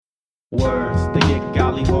Words, they get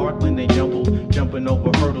golly hard when they jumble. Jumping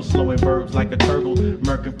over hurdles, slowing verbs like a turtle.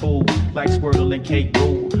 Murking fool like Squirtle and Kate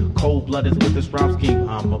Rule. Cold-blooded with this rhyme scheme,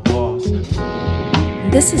 I'm a boss.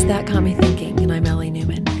 This is That Got Me Thinking, and I'm Ellie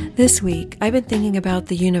Newman. This week, I've been thinking about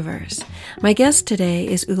the universe. My guest today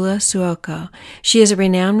is Ulla Suokko. She is a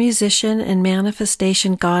renowned musician and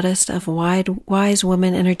manifestation goddess of wise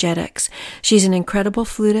woman energetics. She's an incredible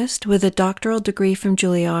flutist with a doctoral degree from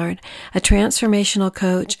Juilliard, a transformational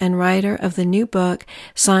coach, and writer of the new book,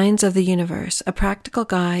 Signs of the Universe, a practical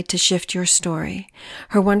guide to shift your story.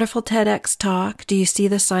 Her wonderful TEDx talk, Do You See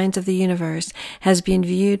the Signs of the Universe?, has been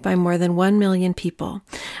viewed by more than 1 million people.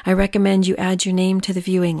 I recommend you add your name to the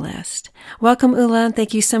viewing list. Welcome, Ulla, and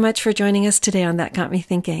thank you so much for joining us today on That Got Me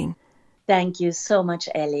Thinking. Thank you so much,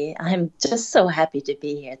 Ellie. I'm just so happy to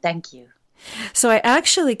be here. Thank you. So I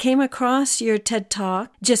actually came across your TED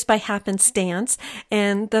Talk just by happenstance.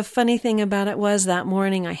 And the funny thing about it was that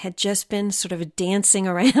morning I had just been sort of dancing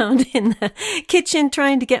around in the kitchen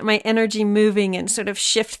trying to get my energy moving and sort of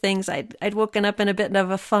shift things. I'd woken up in a bit of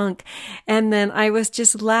a funk. And then I was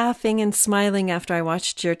just laughing and smiling after I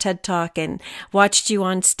watched your TED Talk and watched you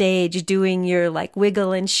on stage doing your like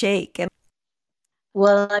wiggle and shake. And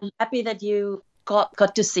well, I'm happy that you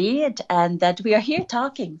got to see it and that we are here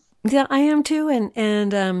talking. Yeah, I am too.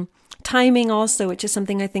 And timing also, which is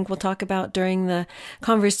something I think we'll talk about during the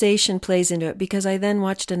conversation, plays into it, because I then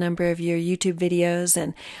watched a number of your YouTube videos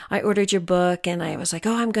and I ordered your book and I was like,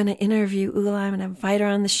 oh, I'm going to interview Ulla. I'm going to invite her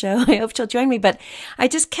on the show. I hope she'll join me. But I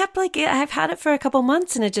just kept I've had it for a couple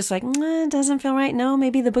months and it just it doesn't feel right. No,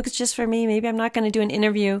 maybe the book is just for me. Maybe I'm not going to do an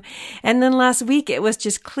interview. And then last week it was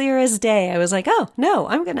just clear as day. I was like, oh no,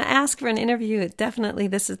 I'm going to ask for an interview. Definitely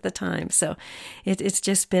this is the time. So it's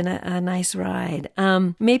just been a nice ride.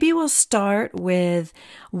 Maybe we'll start with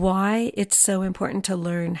why it's so important to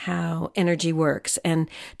learn how energy works and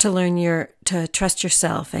to learn to trust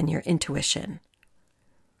yourself and your intuition.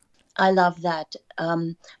 I love that.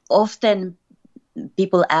 Often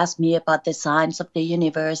people ask me about the signs of the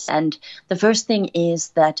universe, and the first thing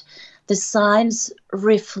is that the signs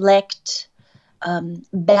reflect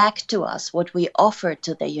back to us what we offer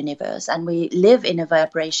to the universe, and we live in a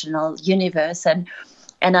vibrational universe, and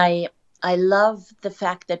I love the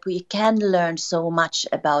fact that we can learn so much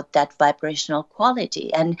about that vibrational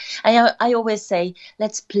quality. And I always say,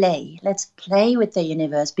 let's play with the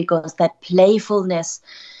universe, because that playfulness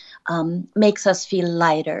makes us feel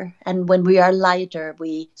lighter. And when we are lighter,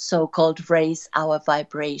 we so-called raise our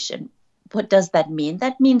vibration. What does that mean?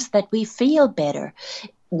 That means that we feel better.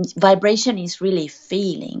 Vibration is really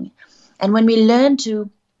feeling. And when we learn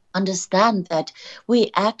to understand that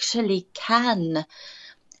we actually can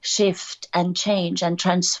shift and change and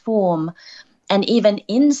transform and even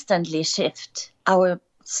instantly shift our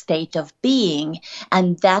state of being,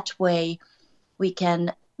 and that way we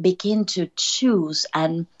can begin to choose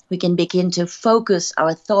and we can begin to focus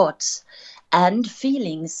our thoughts and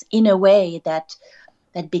feelings in a way that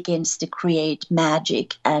begins to create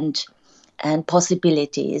magic and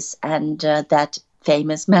possibilities and that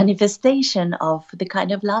famous manifestation of the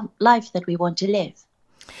kind of life that we want to live.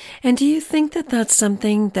 And do you think that that's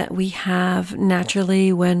something that we have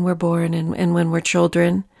naturally when we're born and when we're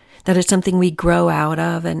children? That it's something we grow out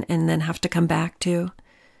of and then have to come back to?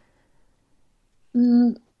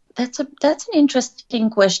 That's an interesting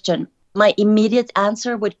question. My immediate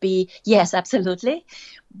answer would be yes, absolutely.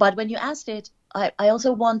 But when you asked it, I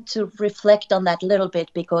also want to reflect on that a little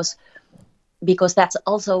bit because that's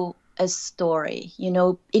also a story,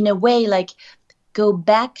 in a way, like go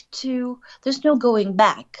back to, there's no going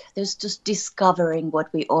back. There's just discovering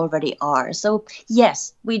what we already are. So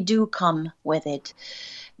yes, we do come with it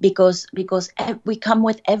because we come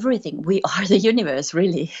with everything. We are the universe,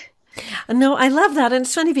 really. No, I love that. And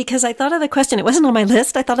it's funny because I thought of the question. It wasn't on my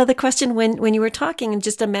list. I thought of the question when you were talking and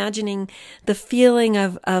just imagining the feeling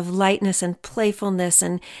of lightness and playfulness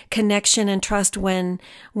and connection and trust when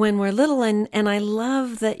we're little. And I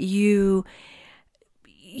love that you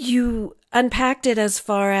unpacked it as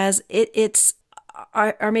far as it's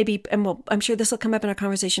or maybe, and I'm sure this will come up in our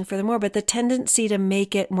conversation furthermore, but the tendency to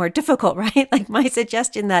make it more difficult, right? Like my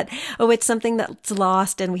suggestion that, it's something that's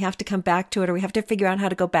lost and we have to come back to it, or we have to figure out how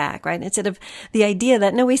to go back, right? Instead of the idea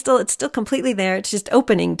that, no, it's still completely there. It's just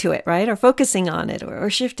opening to it, right? Or focusing on it or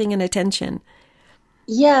shifting an attention.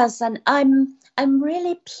 Yes. And I'm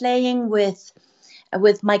really playing with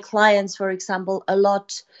my clients, for example, a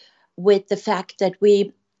lot with the fact that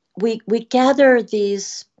we gather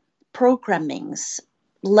these programmings.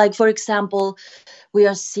 Like, for example, we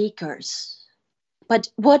are seekers. But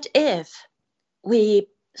what if we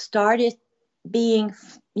started being,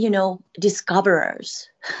 discoverers.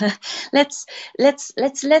 let's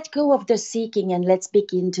let go of the seeking and let's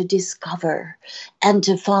begin to discover and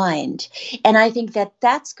to find. And I think that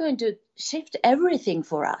that's going to shift everything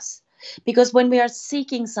for us, because when we are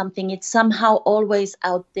seeking something, it's somehow always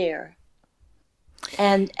out there.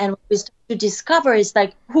 And when we start to discover, it's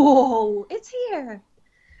like, whoa, it's here.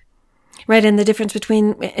 Right, and the difference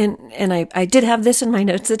between, and I did have this in my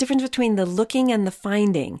notes, the difference between the looking and the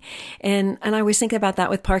finding. And I was thinking about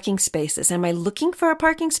that with parking spaces. Am I looking for a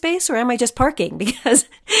parking space, or am I just parking? Because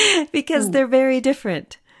they're very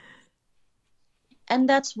different. And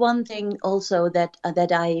that's one thing also that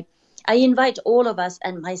I invite all of us,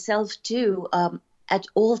 and myself too, at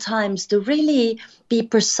all times, to really be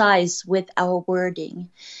precise with our wording,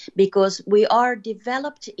 because we are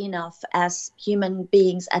developed enough as human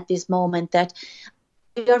beings at this moment that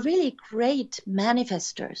we are really great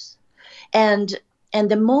manifestors. And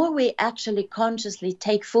the more we actually consciously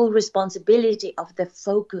take full responsibility of the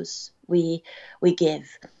focus we give,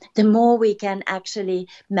 the more we can actually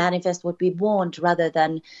manifest what we want, rather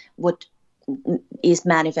than what is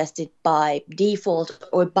manifested by default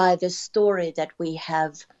or by the story that we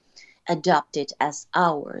have adopted as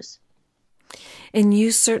ours. And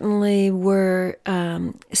you certainly were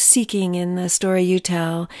seeking in the story you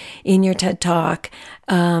tell in your TED Talk,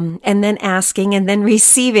 and then asking and then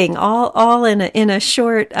receiving, all in a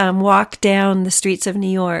short walk down the streets of New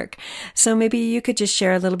York. So maybe you could just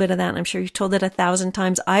share a little bit of that. And I'm sure you've told it 1,000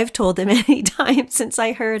 times. I've told it many times since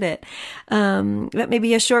I heard it. But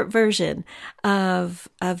maybe a short version of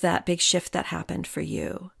that big shift that happened for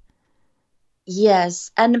you.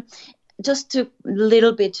 Yes, and just to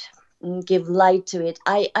little bit give light to it,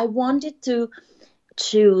 I wanted to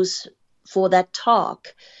choose for that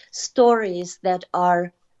talk stories that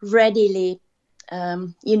are readily,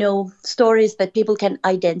 stories that people can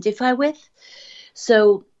identify with.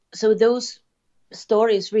 So those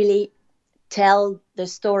stories really tell the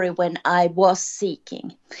story when I was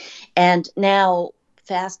seeking. And now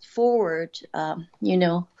fast forward,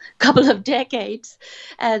 couple of decades,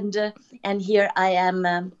 and here I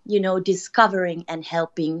am, discovering and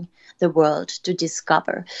helping the world to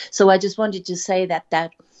discover. So I just wanted to say that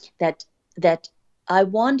I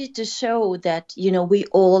wanted to show that, we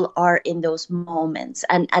all are in those moments.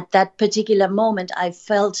 And at that particular moment, I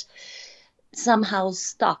felt somehow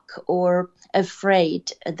stuck or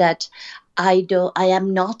afraid that I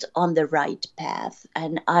am not on the right path,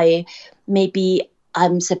 and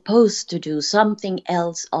I'm supposed to do something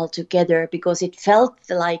else altogether, because it felt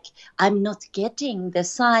like I'm not getting the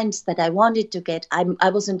signs that I wanted to get. I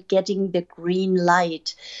wasn't getting the green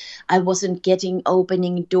light. I wasn't getting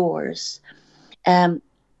opening doors.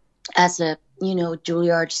 As a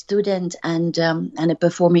Juilliard student and a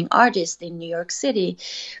performing artist in New York City,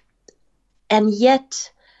 and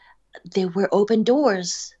yet there were open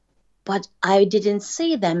doors, but I didn't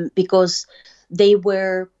see them because they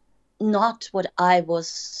were not what I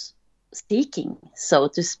was seeking, so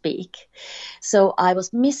to speak. So I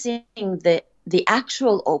was missing the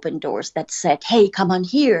actual open doors that said, hey, come on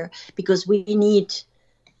here, because we need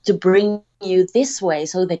to bring you this way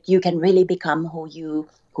so that you can really become who you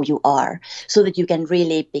are, so that you can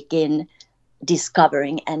really begin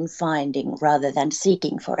discovering and finding rather than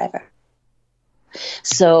seeking forever.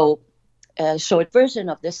 So a short version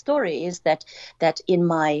of the story is that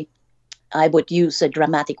I would use a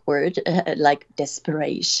dramatic word like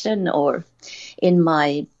desperation, or in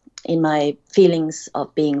my feelings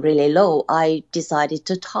of being really low, I decided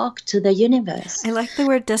to talk to the universe. I like the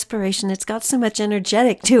word desperation. It's got so much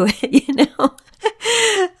energetic to it,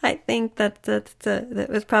 I think that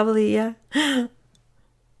was probably, yeah.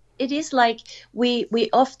 It is like we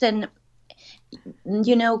often,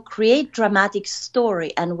 create dramatic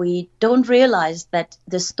story, and we don't realize that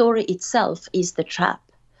the story itself is the trap.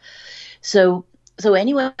 So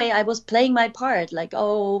anyway, I was playing my part, like,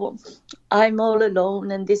 oh, I'm all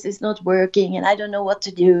alone and this is not working and I don't know what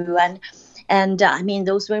to do. And I mean,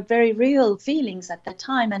 those were very real feelings at that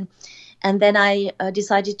time. And then I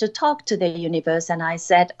decided to talk to the universe, and I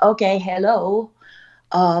said, okay, hello,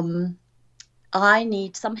 I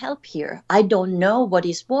need some help here. I don't know what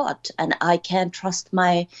is what, and I can't trust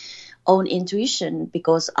my own intuition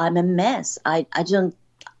because I'm a mess. I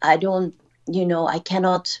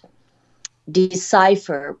cannot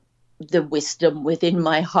decipher the wisdom within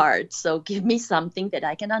my heart. So give me something that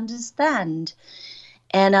I can understand.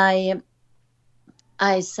 And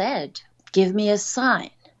I said, give me a sign.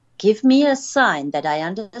 Give me a sign that I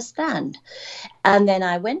understand. And then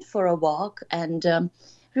I went for a walk and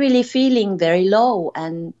really feeling very low.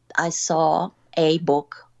 And I saw a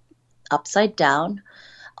book upside down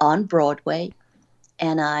on Broadway,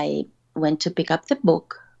 and I went to pick up the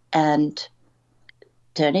book and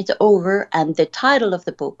turn it over, and the title of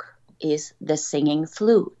the book is The Singing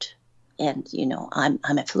Flute. And, you know, I'm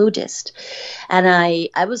a flutist. And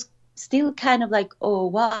I was still kind of like, oh,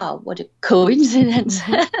 wow, what a coincidence.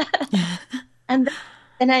 And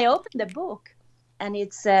then I opened the book, and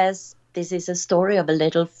it says, this is a story of a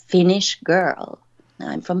little Finnish girl.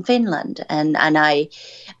 I'm from Finland. And I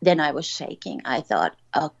was shaking. I thought,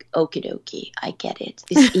 okie dokie, I get it.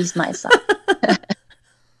 This is my son.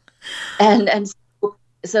 and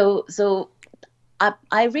so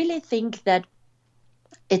I really think that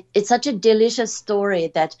it's such a delicious story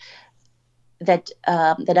that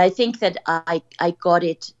I think that I got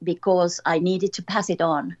it because I needed to pass it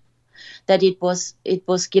on. That it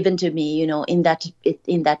was given to me, you know, in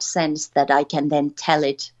that sense that I can then tell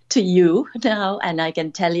it to you now, and I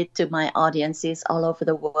can tell it to my audiences all over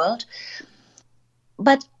the world.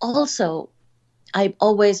 But also, I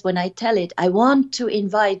always, when I tell it, I want to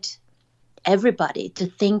invite everybody to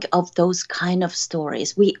think of those kind of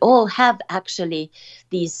stories. We all have actually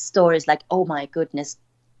these stories like, oh my goodness,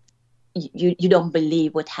 you don't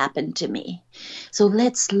believe what happened to me. So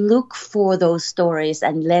let's look for those stories,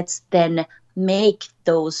 and let's then make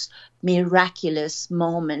those miraculous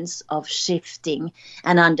moments of shifting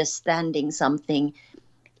and understanding something.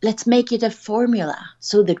 Let's make it a formula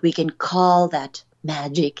so that we can call that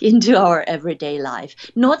magic into our everyday life,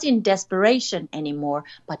 not in desperation anymore,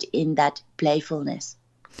 but in that playfulness.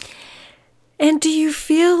 And do you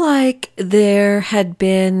feel like there had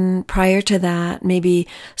been, prior to that, maybe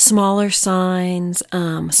smaller signs,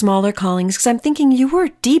 smaller callings? Because I'm thinking you were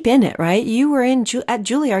deep in it, right? You were at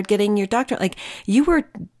Juilliard getting your doctorate. Like, you were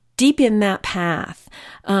deep in that path.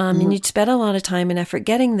 And you'd spent a lot of time and effort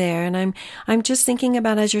getting there. And I'm just thinking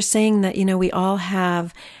about, as you're saying that, you know, we all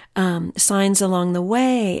have signs along the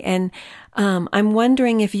way. And I'm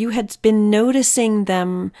wondering if you had been noticing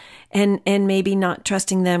them and maybe not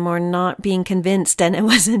trusting them or not being convinced. And it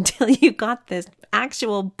wasn't until you got this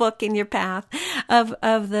actual book in your path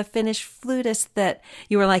of the Finnish flutist that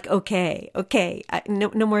you were like, okay,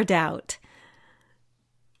 no more doubt.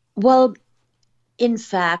 Well, in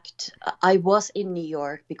fact, I was in New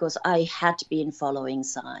York because I had been following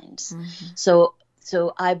signs. So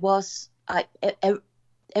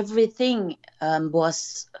everything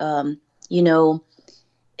was,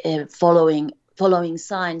 following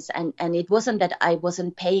signs, and it wasn't that I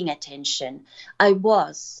wasn't paying attention. I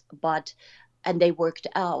was, and they worked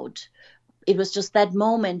out. It was just that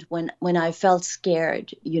moment when I felt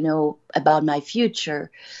scared, you know, about my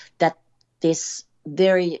future, that this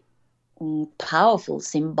very powerful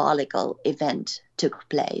symbolical event took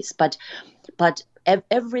place. But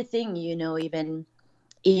everything, you know, even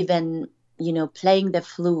you know, playing the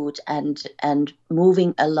flute and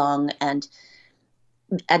moving along. And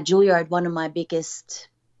at Juilliard, one of my biggest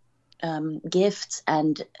gifts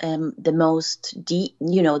and the most deep,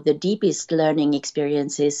 you know, the deepest learning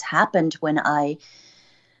experiences happened when I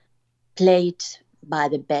played by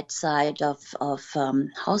the bedside of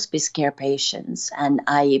hospice care patients. And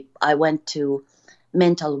I went to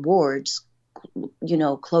mental wards, you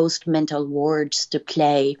know, closed mental wards, to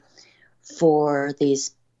play for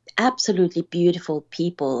these absolutely beautiful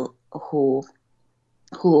people who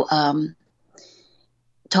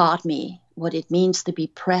taught me what it means to be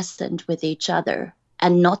present with each other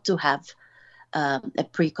and not to have a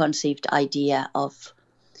preconceived idea of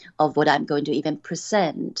what I'm going to even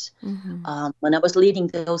present. When I was leading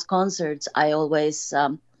those concerts, I always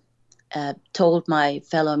told my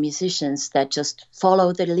fellow musicians that just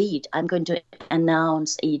follow the lead. I'm going to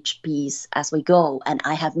announce each piece as we go, and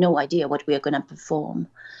I have no idea what we are going to perform.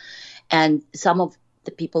 And some of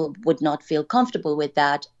the people would not feel comfortable with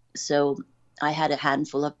that, so I had a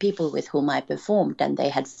handful of people with whom I performed, and they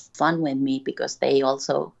had fun with me because they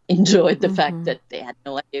also enjoyed the fact that they had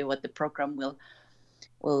no idea what the program will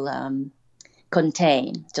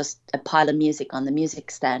contain. Just a pile of music on the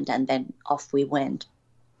music stand, and then off we went.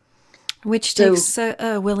 Which takes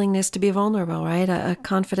a willingness to be vulnerable, right? A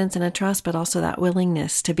confidence and a trust, but also that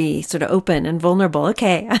willingness to be sort of open and vulnerable.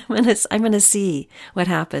 Okay, I'm gonna see what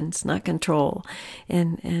happens, not control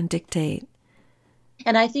and dictate.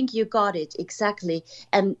 And I think you got it exactly.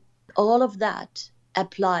 And all of that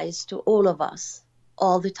applies to all of us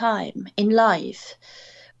all the time in life.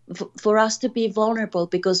 For us to be vulnerable,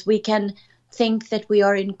 because we can think that we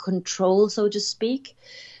are in control, so to speak,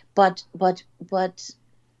 but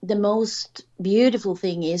the most beautiful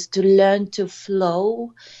thing is to learn to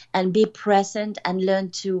flow and be present and learn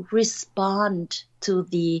to respond to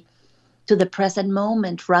the present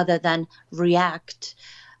moment rather than react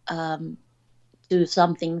to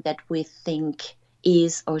something that we think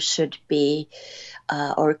is or should be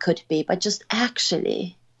or could be, but just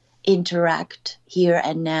actually interact here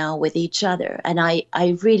and now with each other. And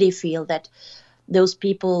I really feel that those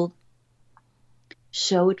people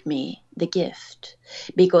showed me the gift,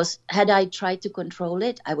 because had I tried to control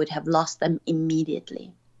it, I would have lost them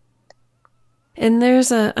immediately. And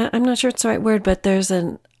I'm not sure it's the right word, but there's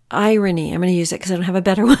an irony. I'm going to use it because I don't have a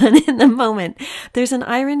better one in the moment. There's an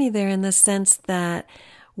irony there in the sense that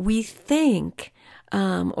we think,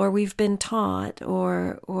 or we've been taught,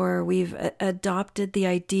 or we've adopted the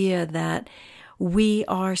idea that we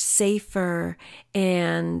are safer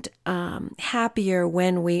and happier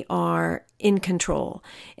when we are in control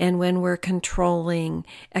and when we're controlling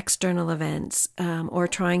external events or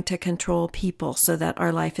trying to control people so that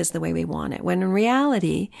our life is the way we want it. When in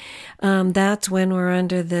reality, that's when we're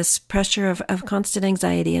under this pressure of constant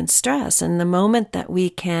anxiety and stress. And the moment that we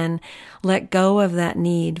can let go of that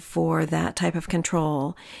need for that type of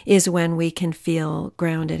control is when we can feel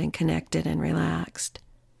grounded and connected and relaxed.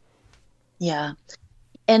 Yeah.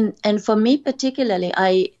 And for me particularly,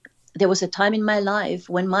 there was a time in my life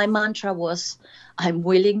when my mantra was, I'm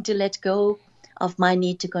willing to let go of my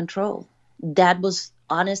need to control. That was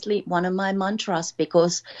honestly one of my mantras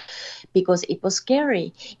because it was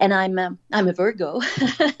scary. And I'm a Virgo.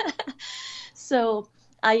 So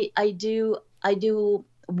I do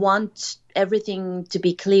want everything to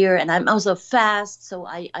be clear, and I'm also fast, so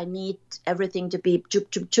I need everything to be chup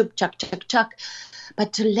chup chup chuck chuck chuck.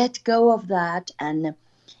 But to let go of that and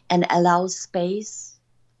allow space,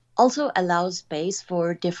 also allow space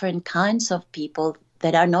for different kinds of people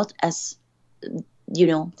that are not as,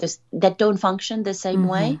 that don't function the same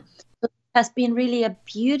way. So it has been really a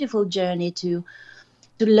beautiful journey to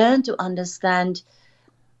learn to understand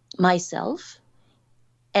myself,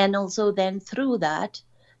 and also then through that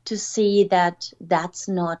to see that that's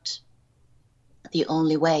not the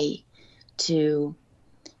only way to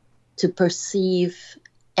perceive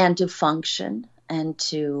and to function and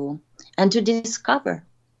to discover.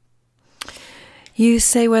 You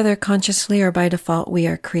say whether consciously or by default, we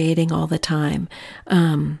are creating all the time.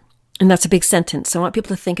 And that's a big sentence. So I want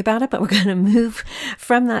people to think about it, but we're going to move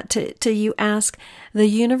from that to you ask, the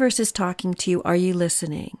universe is talking to you. Are you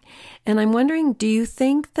listening? And I'm wondering, do you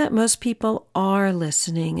think that most people are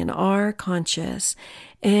listening and are conscious?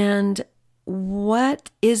 And what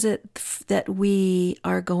is it that we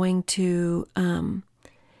are going to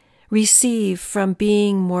receive from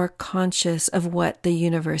being more conscious of what the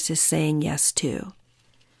universe is saying yes to?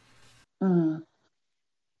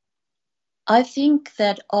 I think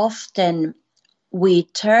that often we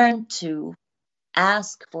turn to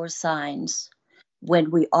ask for signs when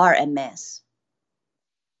we are a mess.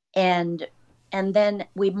 And then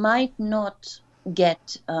we might not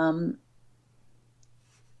get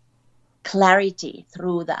clarity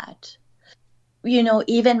through that.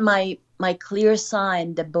 Even my clear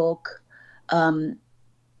sign, the book, I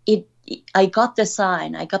got the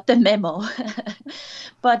sign, I got the memo,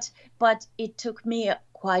 but it took me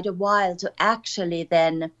quite a while to actually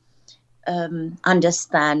then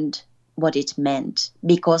understand what it meant,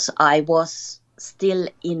 because I was still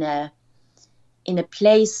in a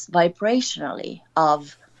place vibrationally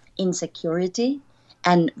of insecurity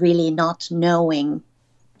and really not knowing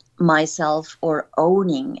myself or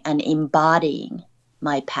owning and embodying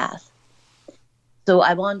my path. So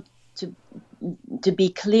I want to be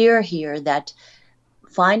clear here that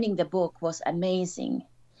finding the book was amazing,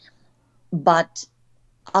 but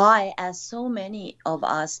I, as so many of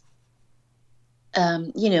us,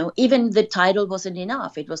 even the title wasn't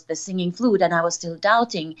enough. It was The Singing Flute, and I was still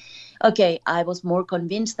doubting. Okay, I was more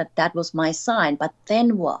convinced that was my sign, but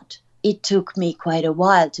then what? It took me quite a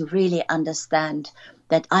while to really understand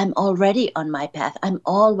that I'm already on my path. I'm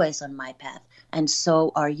always on my path, and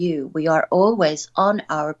so are you. We are always on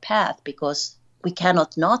our path because we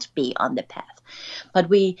cannot not be on the path. But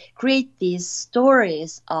we create these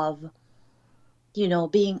stories of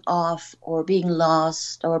being off or being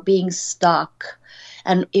lost or being stuck.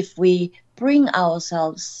 And if we bring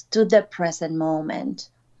ourselves to the present moment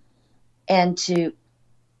and to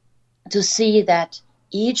see that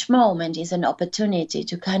each moment is an opportunity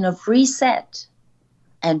to kind of reset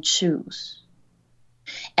and choose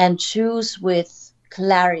with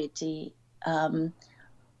clarity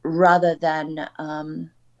rather than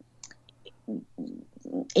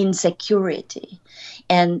insecurity.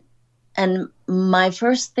 And my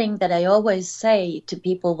first thing that I always say to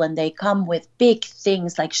people when they come with big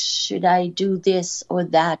things like, should I do this or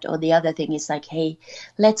that or the other thing, is like, hey,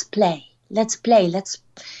 let's play. Let's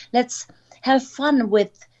have fun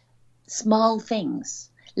with small things.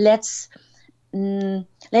 Let's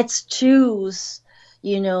let's choose,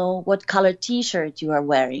 what color t-shirt you are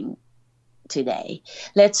wearing today.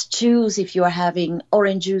 Let's choose if you are having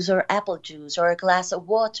orange juice or apple juice or a glass of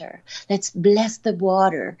water. Let's bless the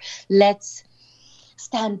water. Let's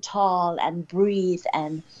stand tall and breathe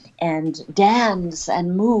and dance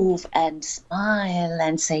and move and smile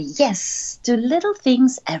and say yes to little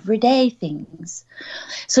things, everyday things,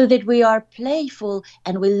 so that we are playful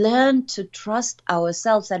and we learn to trust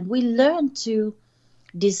ourselves and we learn to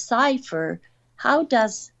decipher, how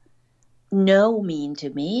does no mean to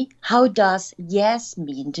me? How does yes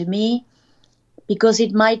mean to me? Because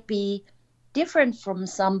it might be different from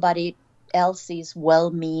somebody else's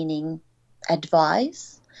well-meaning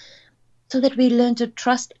advice, so that we learn to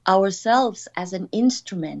trust ourselves as an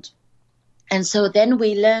instrument. And so then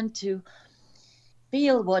we learn to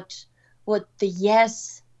feel what the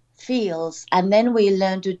yes feels, and then we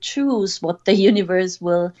learn to choose what the universe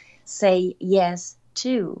will say yes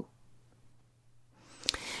to.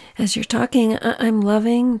 As you're talking, I'm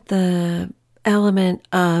loving the element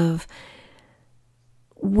of,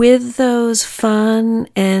 with those fun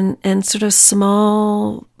and sort of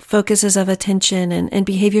small focuses of attention and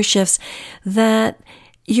behavior shifts, that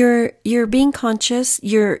you're being conscious,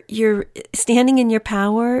 you're standing in your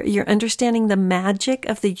power, you're understanding the magic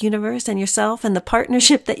of the universe and yourself and the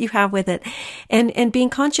partnership that you have with it, and being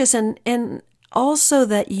conscious, and also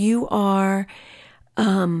that you are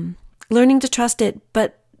learning to trust it,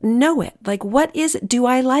 but know it. Like, what is it? Do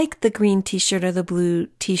I like the green t-shirt or the blue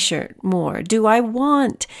t-shirt more? Do I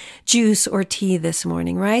want juice or tea this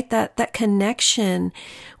morning, right? That connection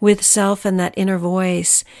with self and that inner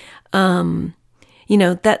voice,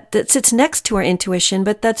 that sits next to our intuition,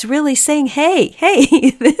 but that's really saying, hey,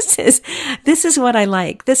 this is what I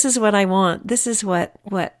like. This is what I want. This is what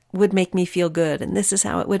would make me feel good. And this is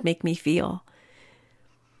how it would make me feel.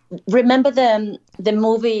 Remember the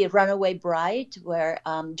movie Runaway Bride, where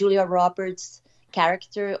Julia Roberts'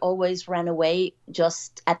 character always ran away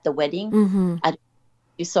just at the wedding? Mm-hmm. I don't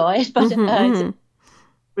know if you saw it, but it's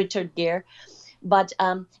Richard Gere. But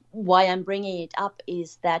why I'm bringing it up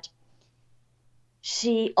is that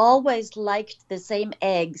she always liked the same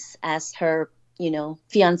eggs as her,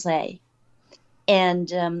 fiancé, and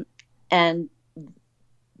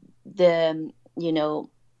the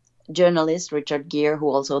journalist Richard Gere, who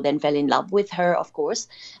also then fell in love with her, of course,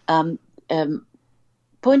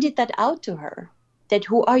 pointed that out to her, that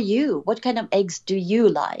who are you? What kind of eggs do you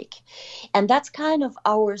like? And that's kind of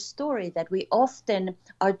our story, that we often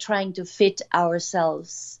are trying to fit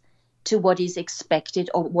ourselves to what is expected,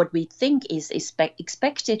 or what we think is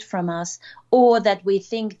expected from us, or that we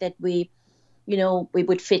think that we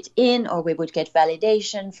would fit in, or we would get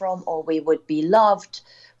validation from, or we would be loved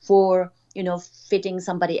for fitting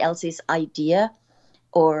somebody else's idea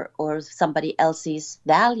or somebody else's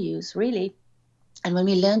values, really. And when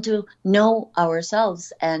we learn to know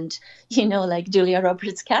ourselves, and, like Julia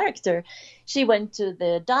Roberts' character, she went to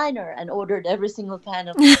the diner and ordered every single pan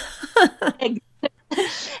of eggs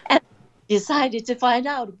and decided to find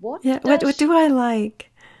out what do I like?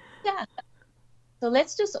 Yeah. So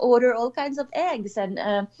let's just order all kinds of eggs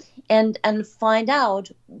and find out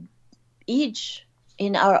each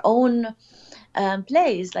in our own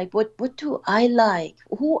place, like what do I like?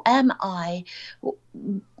 Who am I?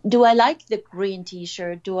 Do I like the green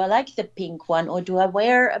t-shirt? Do I like the pink one? Or do I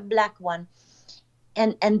wear a black one?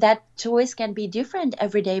 And that choice can be different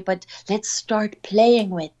every day, but let's start playing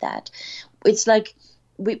with that. It's like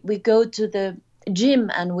we go to the gym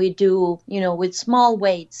and we do, with small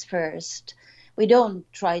weights first. We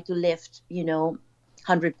don't try to lift,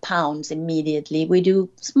 100 pounds immediately. We do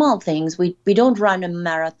small things. We don't run a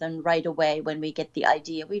marathon right away when we get the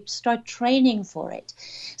idea. We start training for it.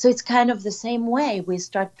 So it's kind of the same way. We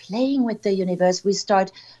start playing with the universe. We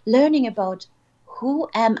start learning about, who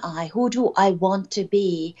am I? Who do I want to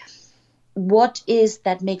be? What is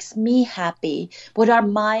that makes me happy? What are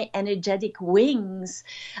my energetic wings?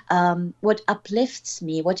 What uplifts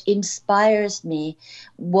me? What inspires me?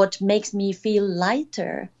 What makes me feel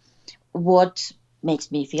lighter? What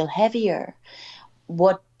makes me feel heavier?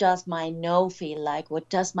 What does my no feel like? What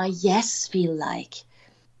does my yes feel like?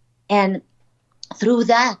 And through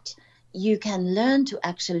that, you can learn to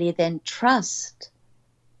actually then trust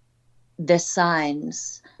the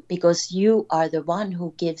signs, because you are the one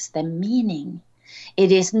who gives them meaning.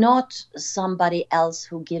 It is not somebody else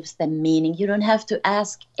who gives them meaning. You don't have to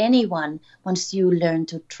ask anyone once you learn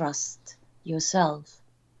to trust yourself.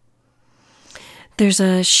 There's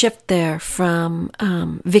a shift there from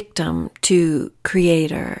victim to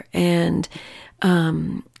creator. And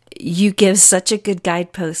you give such a good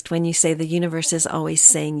guidepost when you say the universe is always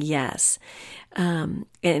saying yes. and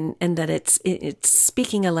that it's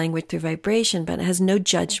speaking a language through vibration, but it has no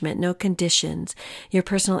judgment, no conditions. Your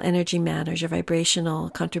personal energy matters, your vibrational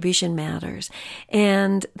contribution matters,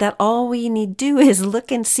 and that all we need to do is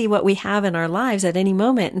look and see what we have in our lives at any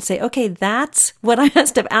moment and say, okay, that's what I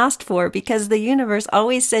must have asked for, because the universe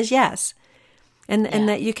always says yes, and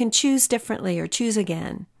that you can choose differently or choose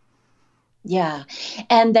again. Yeah,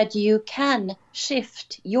 and that you can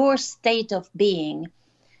shift your state of being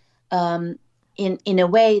in a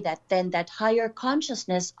way that then that higher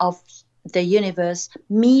consciousness of the universe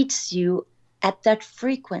meets you at that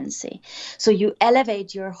frequency. So you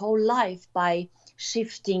elevate your whole life by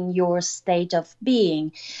shifting your state of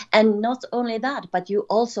being. And not only that, but you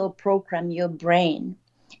also program your brain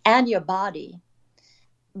and your body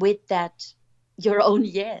with that your own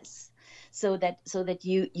yes. So that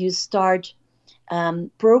you start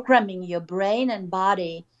programming your brain and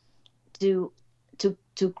body to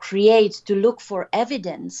create, to look for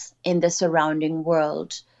evidence in the surrounding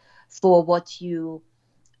world for what you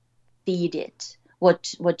feed it,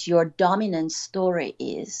 what your dominant story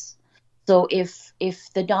is. So if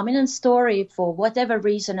the dominant story, for whatever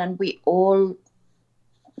reason, and we've all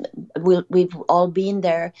been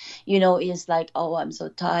there, is like, oh, I'm so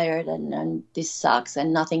tired and this sucks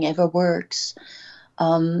and nothing ever works,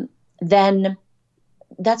 then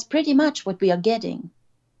that's pretty much what we are getting.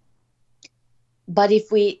 But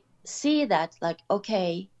if we see that, like,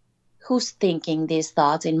 okay, who's thinking these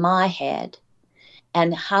thoughts in my head,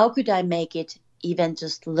 and how could I make it even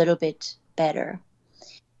just a little bit better?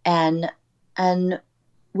 And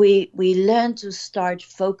we learn to start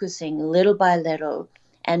focusing little by little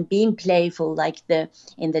and being playful, like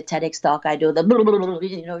in the TEDx talk I do,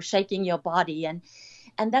 the shaking your body, and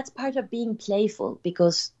that's part of being playful,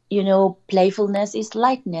 because playfulness is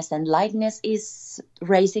lightness, and lightness is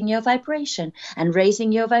raising your vibration, and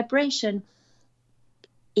raising your vibration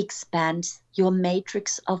expands your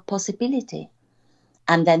matrix of possibility.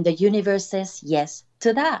 And then the universe says yes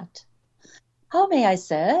to that. How may I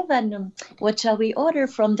serve? And what shall we order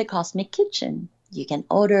from the cosmic kitchen? You can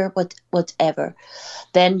order whatever.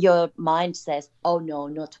 Then your mind says, oh no,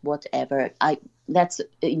 not whatever. That's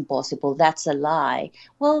impossible. That's a lie.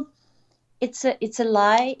 Well, it's a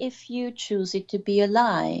lie if you choose it to be a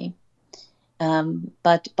lie.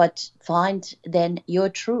 But find then your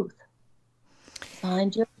truth.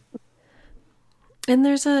 Find your. And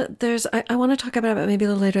I want to talk about it maybe a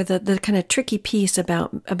little later, the kind of tricky piece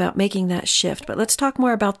about making that shift. But let's talk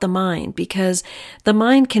more about the mind, because the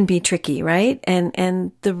mind can be tricky, right?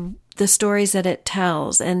 And the stories that it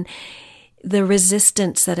tells, and the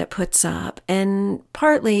resistance that it puts up, and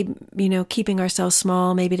partly, keeping ourselves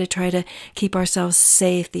small, maybe to try to keep ourselves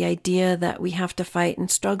safe, the idea that we have to fight and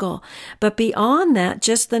struggle. But beyond that,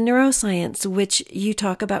 just the neuroscience, which you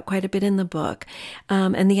talk about quite a bit in the book,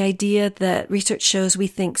 and the idea that research shows we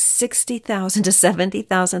think 60,000 to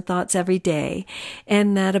 70,000 thoughts every day,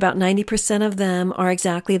 and that about 90% of them are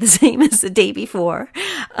exactly the same as the day before,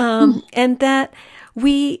 and that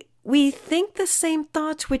we think the same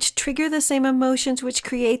thoughts, which trigger the same emotions, which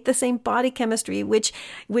create the same body chemistry, which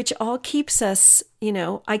all keeps us,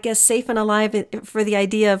 I guess, safe and alive, for the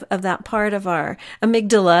idea of that part of our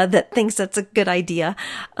amygdala that thinks that's a good idea.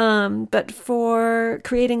 But for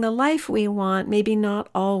creating the life we want, maybe not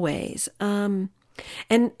always. And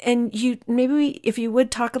if you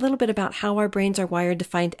would talk a little bit about how our brains are wired to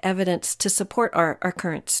find evidence to support our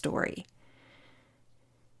current story.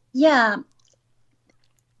 Yeah.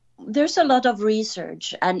 There's a lot of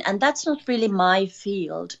research, and that's not really my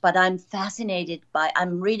field, but I'm fascinated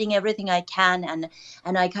I'm reading everything I can,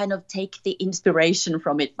 and I kind of take the inspiration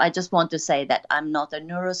from it. I just want to say that I'm not a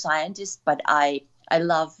neuroscientist, but I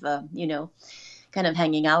love, kind of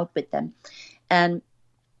hanging out with them. And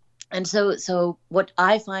so what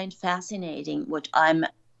I find fascinating, what I'm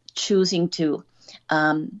choosing to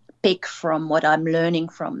pick from what I'm learning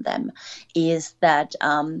from them, is that,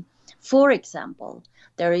 for example,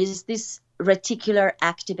 there is this reticular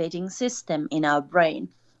activating system in our brain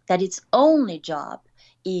that its only job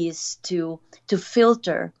is to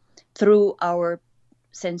filter through our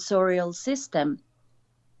sensorial system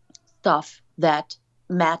stuff that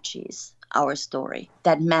matches our story,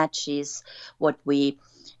 that matches what we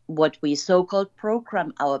so-called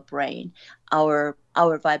program our brain, our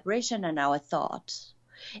vibration and our thoughts.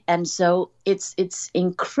 And so it's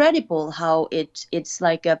incredible how it's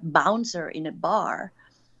like a bouncer in a bar,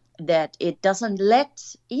 that it doesn't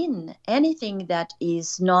let in anything that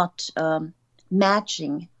is not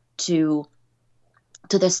matching to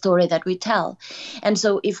the story that we tell. And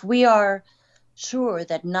so if we are sure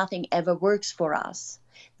that nothing ever works for us,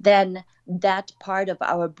 then that part of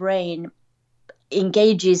our brain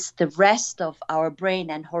engages the rest of our brain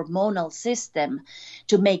and hormonal system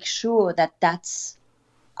to make sure that that's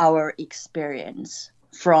our experience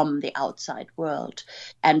from the outside world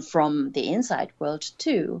and from the inside world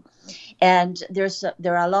too. And there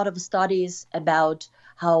are a lot of studies about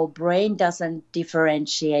how brain doesn't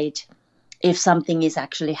differentiate if something is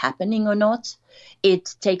actually happening or not.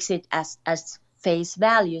 It takes it as face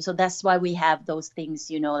value. So that's why we have those things,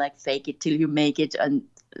 like fake it till you make it and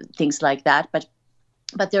things like that. But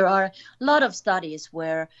there are a lot of studies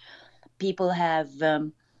where people have,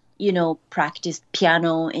 practiced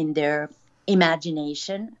piano in their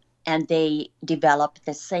imagination, and they develop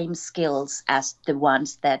the same skills as the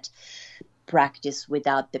ones that practice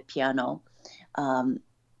without the piano,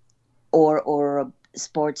 or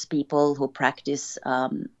sports people who practice,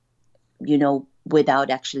 without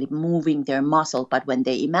actually moving their muscle, but when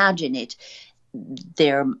they imagine it,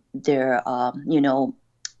 their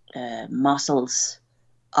muscles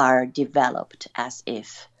are developed as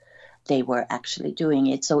if they were actually doing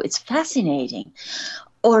it. So it's fascinating.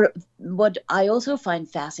 Or what I also find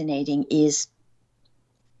fascinating is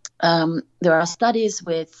there are studies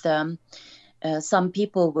with some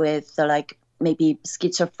people with like maybe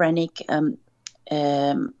schizophrenic,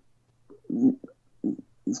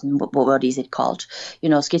 what is it called?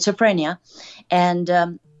 Schizophrenia, and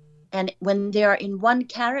when they are in one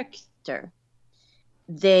character,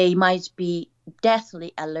 they might be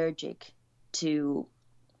deathly allergic to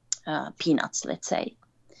peanuts, let's say.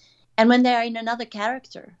 And when they are in another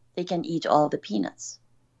character, they can eat all the peanuts,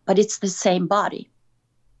 but it's the same body.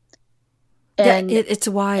 And it's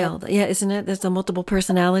wild. Isn't it? There's a multiple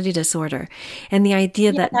personality disorder. And the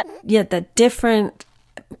idea that different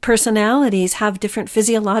personalities have different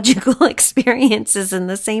physiological experiences in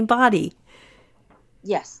the same body.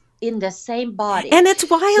 Yes, in the same body. And it's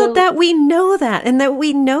wild that we know that, and that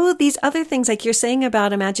we know these other things, like you're saying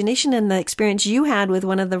about imagination and the experience you had with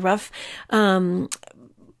one of the rough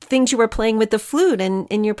things you were playing with the flute,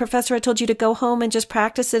 and your professor had told you to go home and just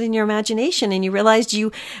practice it in your imagination, and you realized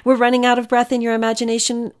you were running out of breath in your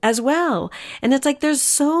imagination as well. And it's like there's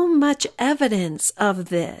so much evidence of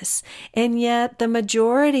this, and yet the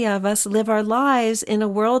majority of us live our lives in a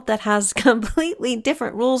world that has completely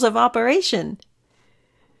different rules of operation.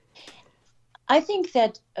 I think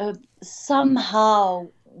that somehow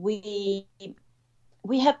we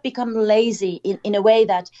have become lazy in a way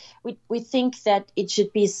that we think that it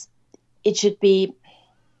should be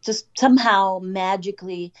just somehow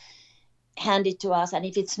magically handed to us, and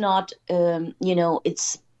if it's not,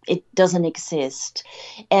 it doesn't exist.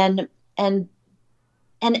 And at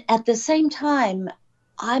the same time,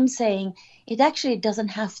 I'm saying it actually doesn't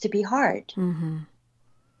have to be hard. Mm-hmm.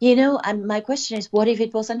 My question is, what if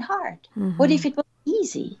it wasn't hard? Mm-hmm. What if it was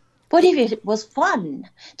easy? What if it was fun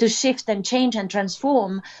to shift and change and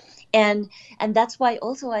transform? And that's why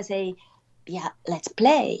also I say, let's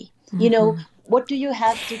play. Mm-hmm. What do you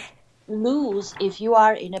have to lose if you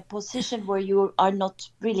are in a position where you are not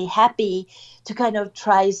really happy to kind of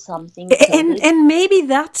try something? And maybe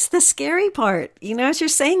that's the scary part. As you're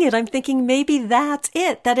saying it, I'm thinking maybe that's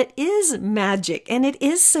it, that it is magic and it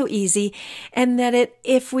is so easy, and that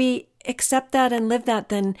if we accept that and live that,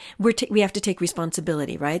 then we have to take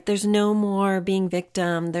responsibility, right? There's no more being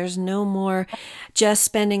victim. There's no more just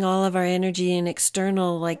spending all of our energy in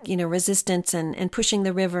external, resistance and pushing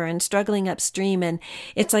the river and struggling upstream. And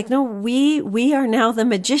it's like, no, we are now the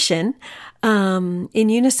magician, in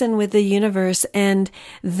unison with the universe. And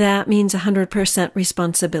that means 100%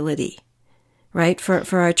 responsibility, right?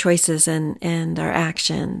 For our choices and our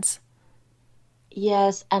actions.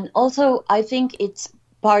 Yes. And also I think it's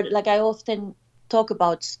part, like I often talk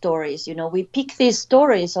about stories, we pick these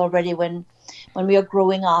stories already when we are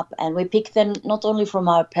growing up, and we pick them not only from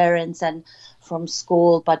our parents and from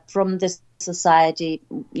school, but from the society,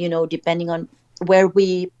 depending on where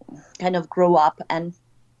we kind of grow up, and,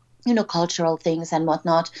 cultural things and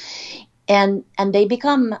whatnot. And they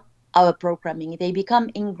become our programming, they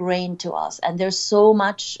become ingrained to us. And there's so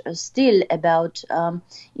much still about,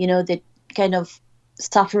 the kind of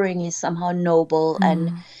suffering is somehow noble,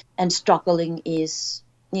 and struggling is,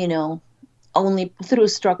 only through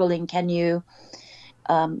struggling can you,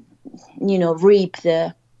 reap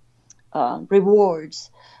the rewards.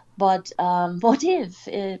 But what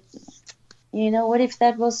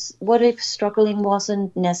if struggling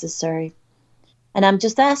wasn't necessary? And I'm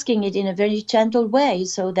just asking it in a very gentle way,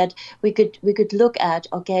 so that we could look at,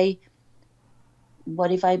 okay,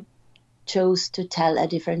 what if I chose to tell a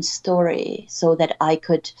different story, so that I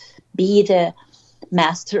could be the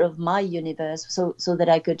master of my universe, so that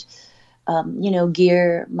I could,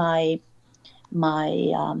 gear my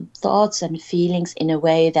my thoughts and feelings in a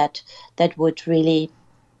way that would really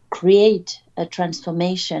create a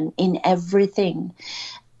transformation in everything.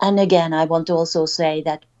 And again, I want to also say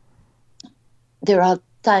that there are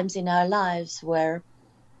times in our lives where,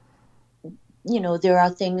 there are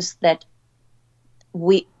things that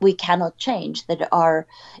we cannot change, that are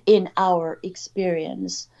in our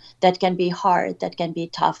experience, that can be hard, that can be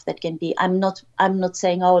tough, that can be, I'm not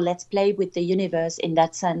saying, oh, let's play with the universe in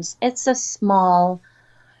that sense. It's a small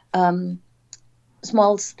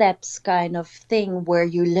steps kind of thing where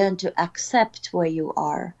you learn to accept where you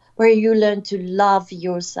are, where you learn to love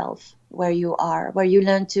yourself where you are, where you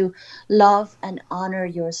learn to love and honor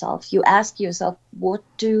yourself. You ask yourself, what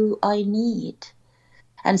do I need?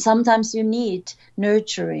 And sometimes you need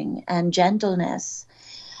nurturing and gentleness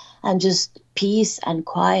and just peace and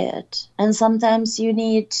quiet. And sometimes you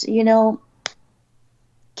need,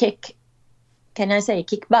 kick. Can I say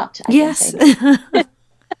kick butt? Yes.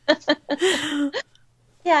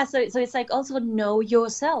 Yeah. So it's like also know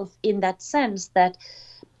yourself in that sense that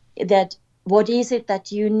what is it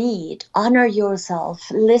that you need? Honor yourself.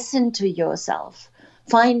 Listen to yourself.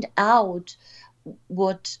 Find out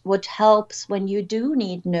what helps when you do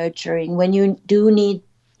need nurturing, when you do need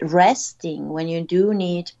resting, when you do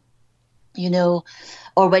need,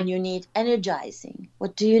 or when you need energizing.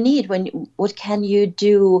 What do you need? What can you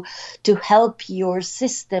do to help your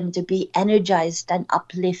system to be energized and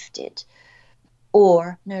uplifted,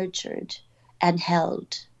 or nurtured and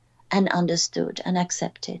held and understood and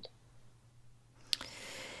accepted?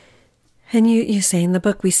 And you say in the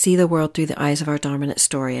book, we see the world through the eyes of our dominant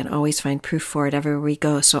story and always find proof for it everywhere we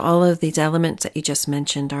go. So all of these elements that you just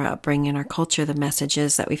mentioned, our upbringing, our culture, the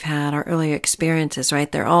messages that we've had, our earlier experiences, right?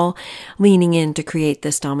 They're all leaning in to create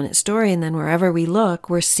this dominant story. And then wherever we look,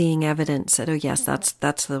 we're seeing evidence that, oh yes,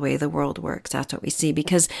 that's the way the world works. That's what we see,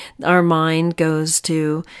 because our mind goes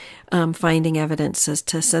to finding evidences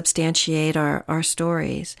to substantiate our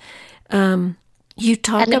stories. You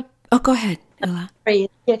talk about... Oh, go ahead, Ulla.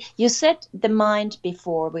 You said the mind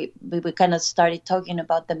before. We kind of started talking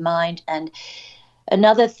about the mind. And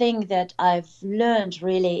another thing that I've learned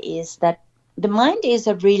really is that the mind is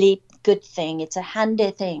a really good thing. It's a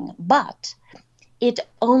handy thing, but it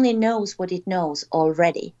only knows what it knows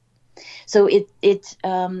already. So it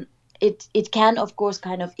can, of course,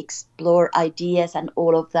 kind of explore ideas and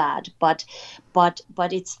all of that. But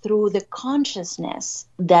it's through the consciousness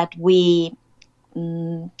that we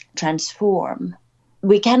transform.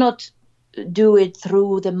 We cannot do it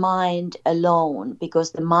through the mind alone,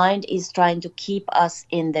 because the mind is trying to keep us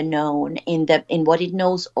in the known, in what it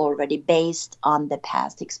knows already, based on the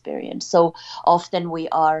past experience. So often we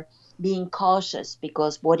are being cautious,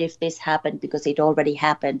 because what if this happened because it already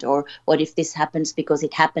happened, or what if this happens because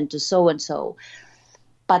it happened to so and so.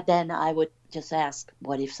 But then I would just ask,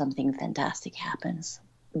 what if something fantastic happens?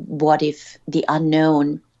 What if the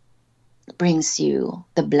unknown brings you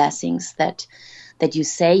the blessings that you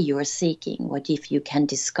say you're seeking? What if you can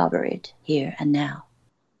discover it here and now?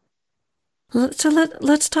 So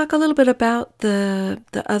let's talk a little bit about the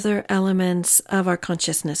other elements of our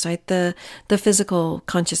consciousness, right? The physical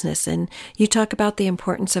consciousness. And you talk about the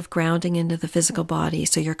importance of grounding into the physical body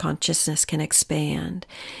so your consciousness can expand.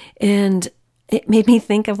 And it made me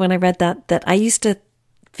think of, when I read that I used to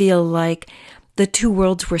feel like the two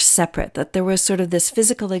worlds were separate, that there was sort of this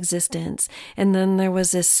physical existence and then there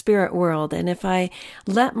was this spirit world. And if I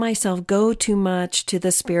let myself go too much to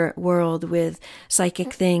the spirit world with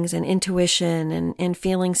psychic things and intuition and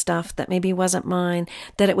feeling stuff that maybe wasn't mine,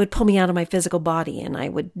 that it would pull me out of my physical body and I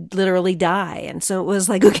would literally die. And so it was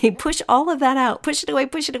like, okay, push all of that out, push it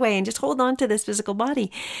away, and just hold on to this physical body.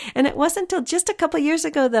 And it wasn't until just a couple of years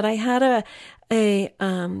ago that I had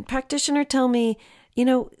a practitioner tell me,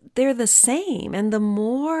 they're the same. And the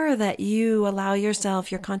more that you allow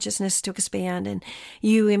yourself, your consciousness to expand, and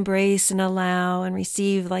you embrace and allow and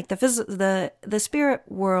receive like the spirit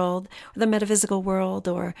world, or the metaphysical world,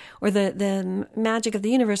 or the magic of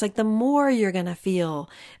the universe, like the more you're going to feel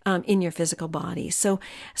in your physical body. So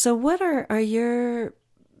what are your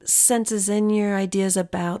senses and your ideas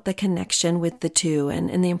about the connection with the two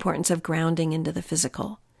and the importance of grounding into the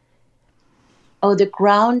physical? Oh, the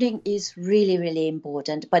grounding is really, really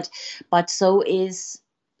important, but so is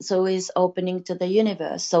opening to the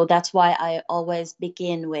universe. So that's why I always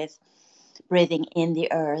begin with breathing in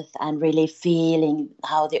the earth and really feeling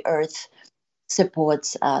how the earth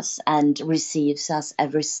supports us and receives us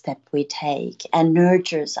every step we take and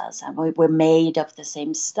nurtures us. And we're made of the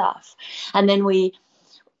same stuff. And then we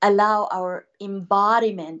allow our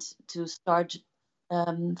embodiment to start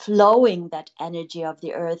flowing that energy of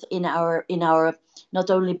the earth in our not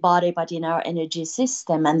only body but in our energy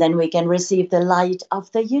system, and then we can receive the light of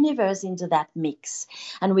the universe into that mix,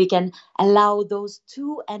 and we can allow those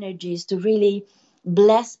two energies to really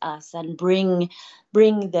bless us and bring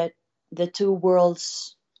the two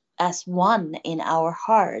worlds as one in our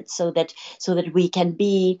heart, so that we can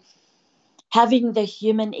be having the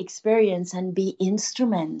human experience and be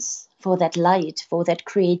instruments for that light, for that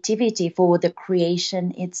creativity, for the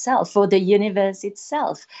creation itself, for the universe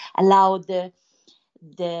itself. Allow the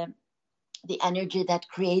energy that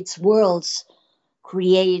creates worlds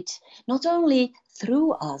create not only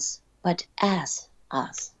through us but as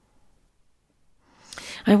us.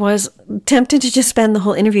 I was tempted to just spend the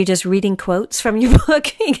whole interview just reading quotes from your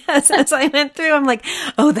book because as I went through, I'm like,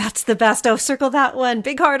 oh, that's the best. Oh, circle that one.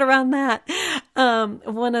 Big heart around that.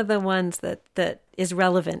 One of the ones that is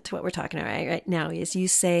relevant to what we're talking about right now is you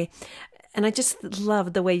say, and I just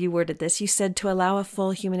love the way you worded this. You said to allow a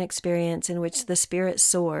full human experience in which the spirit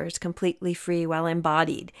soars completely free while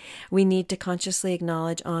embodied, we need to consciously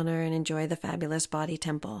acknowledge, honor, and enjoy the fabulous body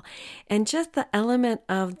temple. And just the element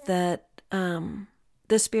of that,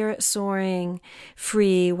 the spirit soaring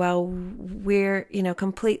free while we're,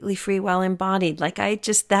 completely free while embodied. Like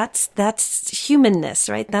that's humanness,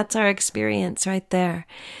 right? That's our experience right there.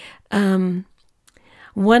 Sorry,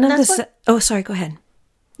 go ahead.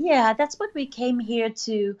 Yeah, that's what we came here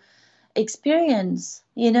to experience.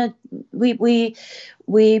 We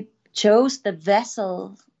chose the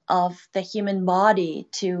vessel of the human body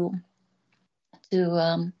to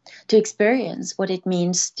experience what it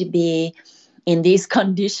means to be in these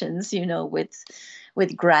conditions,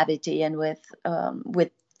 with gravity and with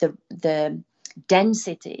the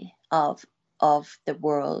density of the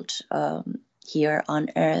world here on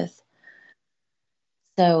Earth.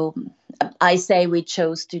 So I say we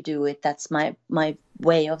chose to do it. That's my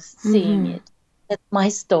way of seeing it. That's my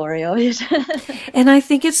story of it. And I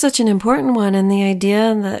think it's such an important one, and the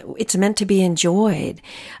idea that it's meant to be enjoyed.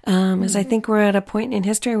 As I think we're at a point in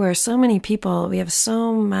history where so many people, we have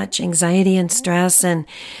so much anxiety and stress and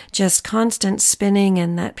just constant spinning,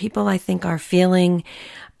 and that people, I think, are feeling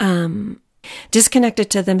disconnected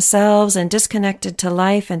to themselves and disconnected to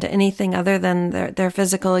life and to anything other than their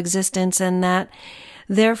physical existence, and that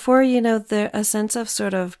therefore, a sense of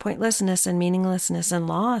sort of pointlessness and meaninglessness and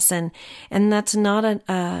loss, and that's not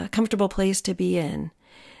a comfortable place to be in.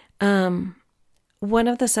 One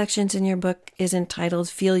of the sections in your book is entitled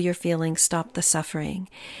 "Feel Your Feelings, Stop the Suffering."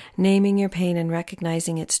 Naming your pain and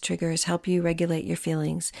recognizing its triggers help you regulate your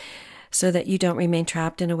feelings so that you don't remain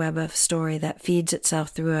trapped in a web of story that feeds itself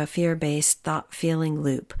through a fear-based thought-feeling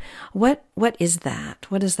loop. What is that?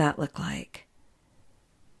 What does that look like?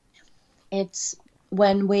 It's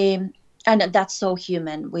when and that's so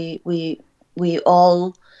human, we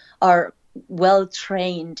all are well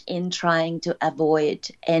trained in trying to avoid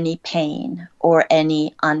any pain or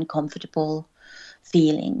any uncomfortable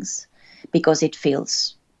feelings because it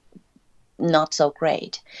feels not so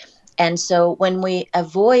great. And so when we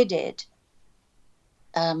avoid it,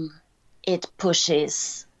 it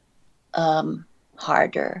pushes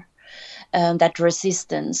harder. That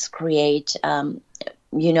resistance create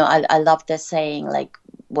I love the saying, like,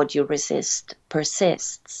 what you resist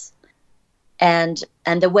persists. And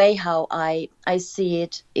the way how I see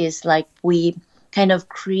it is like we kind of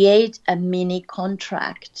create a mini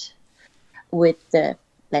contract with the,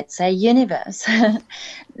 let's say, universe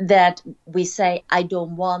that we say, I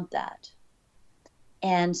don't want that.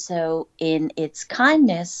 And so in its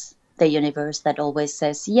kindness, the universe that always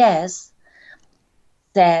says yes,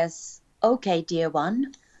 says, okay, dear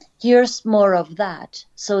one, here's more of that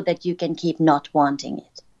so that you can keep not wanting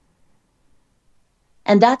it.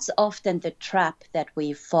 And that's often the trap that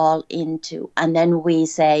we fall into. And then we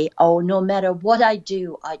say, oh, no matter what I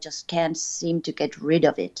do, I just can't seem to get rid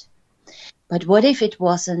of it. But what if it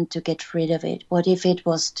wasn't to get rid of it? What if it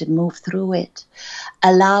was to move through it,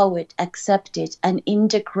 allow it, accept it, and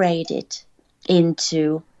integrate it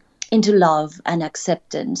into love and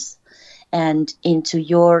acceptance and into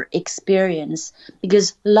your experience?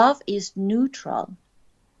 Because love is neutral.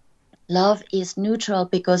 Love is neutral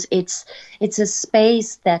because it's a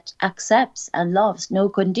space that accepts and loves, no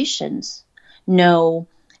conditions, no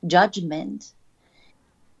judgment.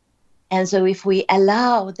 And so if we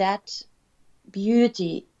allow that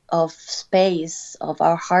beauty of space, of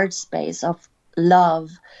our heart space, of love,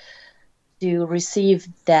 to receive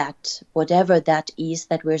that, whatever that is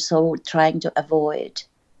that we're so trying to avoid,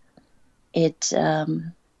 it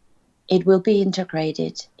will be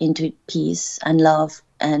integrated into peace and love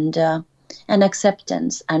and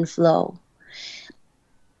acceptance and flow.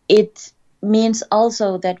 It means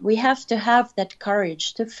also that we have to have that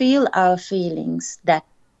courage to feel our feelings that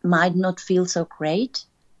might not feel so great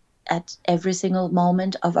at every single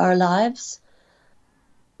moment of our lives,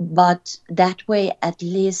 but that way at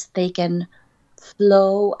least they can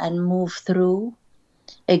flow and move through.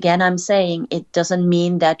 Again, I'm saying it doesn't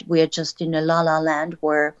mean that we're just in a la la land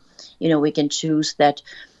where, we can choose that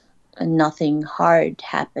nothing hard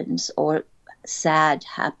happens or sad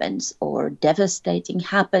happens or devastating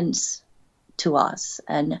happens to us,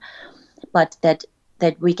 but that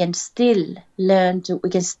we can still we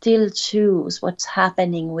can still choose what's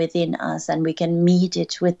happening within us, and we can meet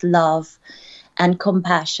it with love and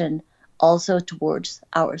compassion also towards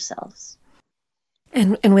ourselves.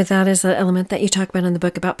 And with that is the element that you talk about in the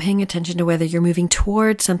book about paying attention to whether you're moving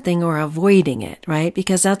towards something or avoiding it, right?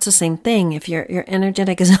 Because that's the same thing. If your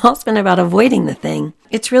energetic is all spent about avoiding the thing,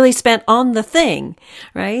 it's really spent on the thing,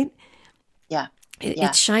 right? Yeah.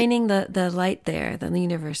 It's shining the light there. Then the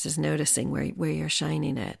universe is noticing where you're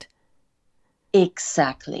shining it.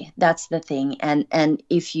 Exactly. That's the thing. And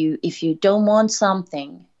if you don't want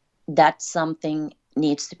something, that something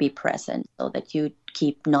needs to be present so that you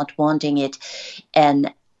keep not wanting it.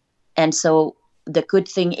 And so the good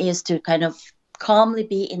thing is to kind of calmly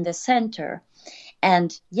be in the center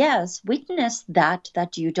and yes, witness that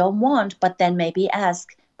you don't want, but then maybe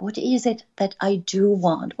ask, what is it that I do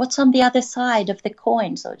want? What's on the other side of the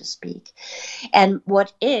coin, so to speak? And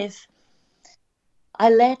what if I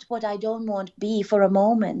let what I don't want be for a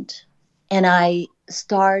moment and I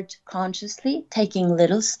start consciously taking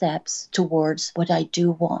little steps towards what I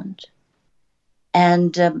do want?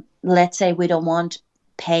 And let's say we don't want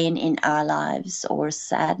pain in our lives or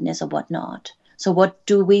sadness or whatnot. So what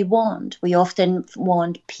do we want? We often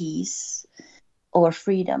want peace or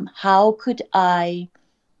freedom. How could I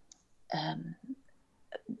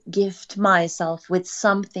gift myself with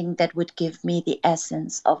something that would give me the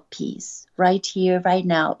essence of peace right here, right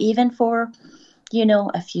now, even for,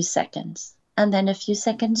 a few seconds, and then a few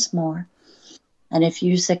seconds more, and a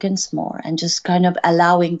few seconds more, and just kind of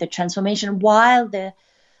allowing the transformation while the,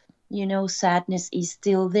 sadness is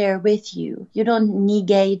still there with you. You don't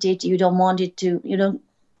negate it. You don't want it to,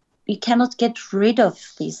 you cannot get rid of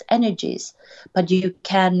these energies, but you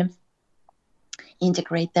can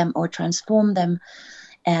integrate them or transform them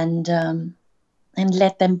and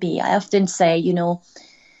let them be. I often say,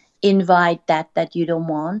 invite that you don't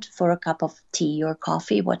want for a cup of tea or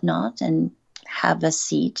coffee, whatnot, and have a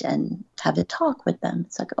seat and have a talk with them.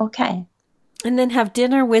 It's like, okay. And then have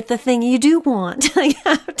dinner with the thing you do want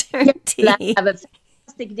after tea. Have a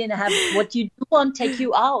fantastic dinner. Have what you do want, take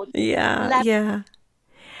you out. Yeah.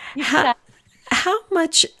 How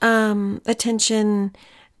much attention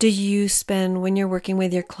do you spend when you're working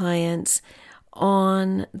with your clients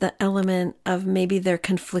on the element of maybe their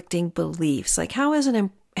conflicting beliefs? Like how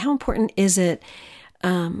important is it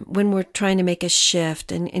when we're trying to make a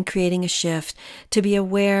shift and creating a shift to be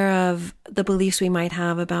aware of the beliefs we might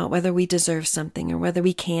have about whether we deserve something or whether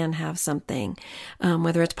we can have something,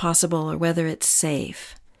 whether it's possible or whether it's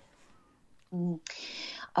safe?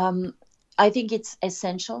 I think it's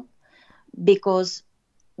essential because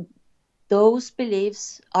those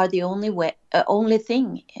beliefs are the only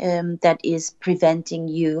thing that is preventing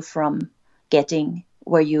you from getting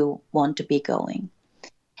where you want to be going.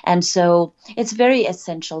 And so it's very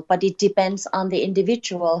essential, but it depends on the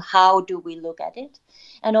individual. How do we look at it?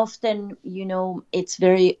 And often, it's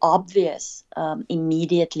very obvious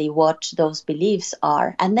immediately what those beliefs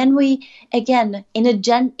are. And then we, again, in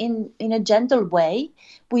a gentle way,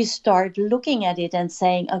 we start looking at it and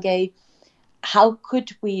saying, okay, how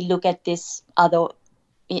could we look at this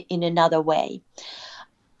in another way?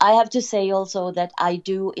 I have to say also that I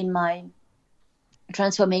do in my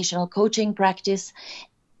transformational coaching practice,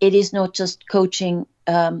 it is not just coaching.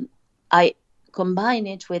 I combine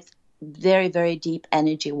it with very, very deep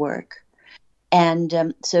energy work.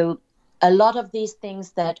 And so a lot of these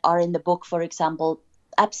things that are in the book, for example,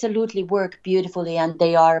 absolutely work beautifully. And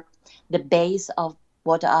they are the base of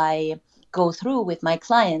what I go through with my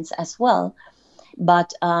clients as well.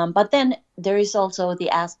 But then there is also the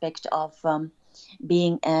aspect of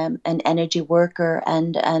being an energy worker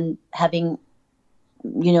and having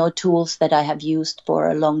tools that I have used for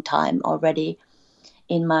a long time already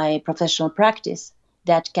in my professional practice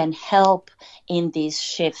that can help in these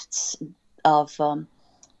shifts of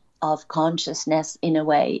consciousness in a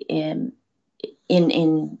way, in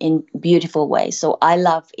beautiful ways. So I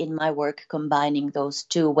love in my work combining those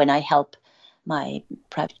two when I help my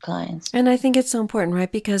private clients. And I think it's so important,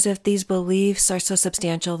 right? Because if these beliefs are so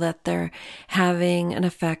substantial that they're having an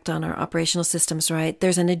effect on our operational systems, right?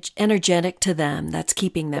 There's an energetic to them that's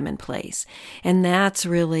keeping them in place. And that's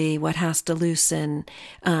really what has to loosen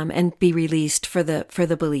and be released for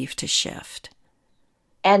the belief to shift.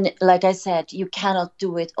 And like I said, you cannot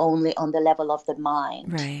do it only on the level of the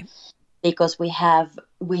mind. Right. Because we have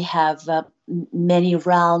many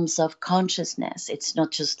realms of consciousness. It's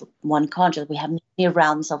not just one conscious. We have many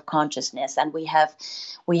realms of consciousness, and we have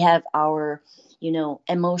our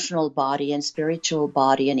emotional body and spiritual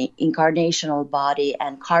body and incarnational body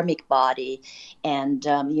and karmic body and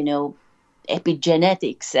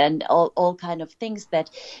epigenetics and all kind of things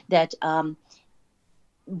that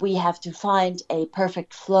we have to find a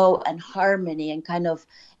perfect flow and harmony and kind of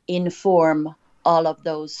inform all of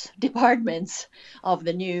those departments of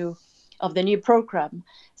the new program,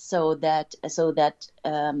 so that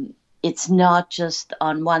it's not just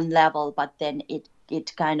on one level, but then it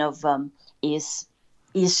kind of is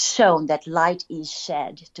shown that light is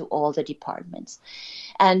shed to all the departments,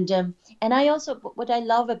 and I also, what I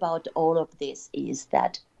love about all of this is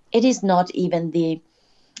that it is not even the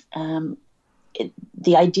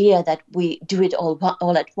idea that we do it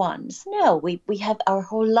all at once. No, we have our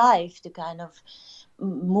whole life to kind of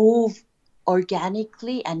move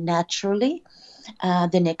organically and naturally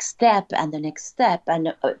the next step and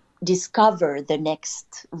discover the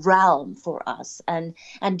next realm for us and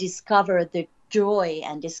discover the joy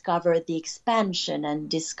and discover the expansion and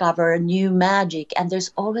discover new magic. And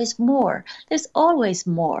there's always more.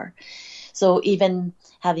 So even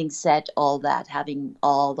having said all that, having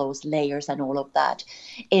all those layers and all of that,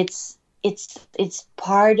 it's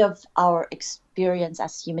part of our experience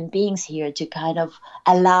as human beings here to kind of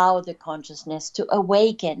allow the consciousness to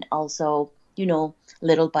awaken also,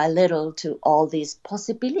 little by little to all these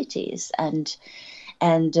possibilities and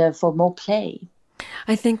for more play.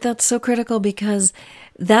 I think that's so critical because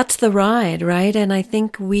that's the ride, right? And I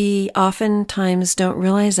think we oftentimes don't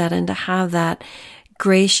realize that, and to have that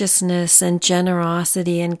graciousness and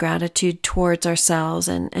generosity and gratitude towards ourselves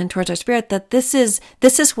and towards our spirit, that this is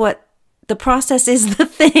what the process is, the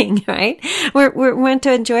thing, right? We're meant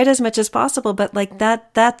to enjoy it as much as possible, but like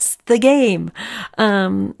that's the game,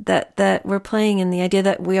 that we're playing, in the idea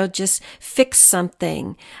that we'll just fix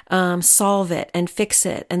something, solve it and fix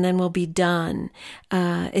it, and then we'll be done.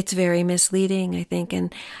 It's very misleading, I think.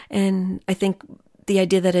 And I think the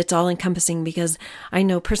idea that it's all encompassing, because I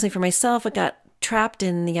know personally for myself, I got trapped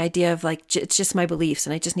in the idea of like, it's just my beliefs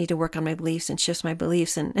and I just need to work on my beliefs and shift my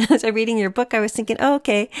beliefs. And as I'm reading your book, I was thinking, oh,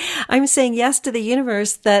 okay, I'm saying yes to the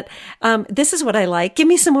universe that this is what I like. Give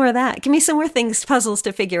me some more of that. Give me some more puzzles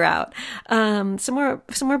to figure out. Some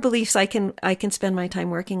more beliefs I can spend my time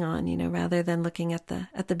working on, rather than looking at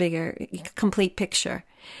the bigger complete picture.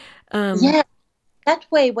 Yeah, that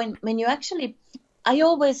way when you actually, I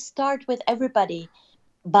always start with everybody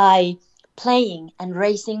by playing and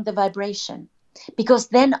raising the vibration. Because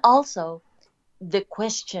then also the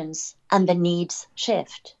questions and the needs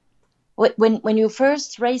shift. When you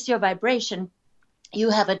first raise your vibration,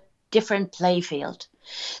 you have a different play field.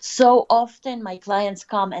 So often my clients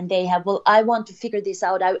come and they have, well, I want to figure this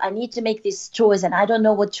out. I need to make this choice and I don't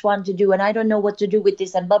know which one to do and I don't know what to do with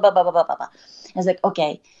this and blah, blah, blah, blah, blah, blah. I was like,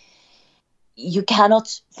 okay, you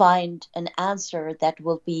cannot find an answer that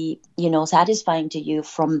will be, satisfying to you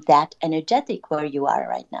from that energetic where you are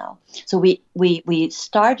right now. So we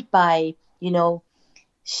start by,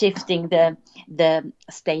 shifting the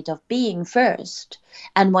state of being first.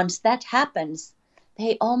 And once that happens,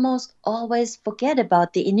 they almost always forget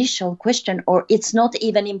about the initial question, or it's not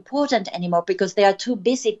even important anymore because they are too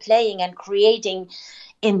busy playing and creating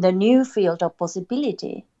in the new field of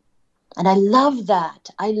possibility. And I love that.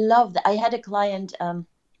 I had a client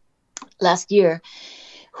last year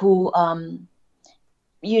who,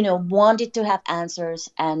 wanted to have answers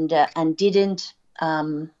and didn't,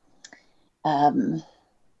 kind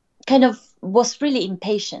of was really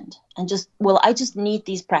impatient and I just need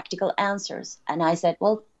these practical answers. And I said,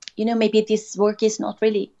 well, maybe this work is not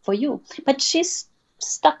really for you. But she's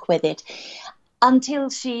stuck with it until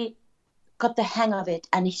she got the hang of it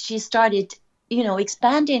and she started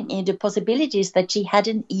expanding into possibilities that she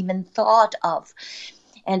hadn't even thought of.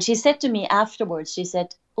 And she said to me afterwards, she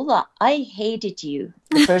said, Ulla, I hated you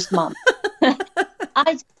the first month.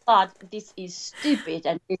 I thought this is stupid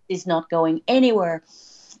and this is not going anywhere.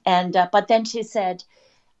 And but then she said,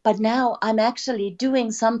 but now I'm actually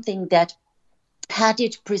doing something that had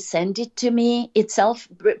it presented itself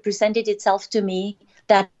to me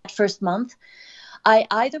that first month, I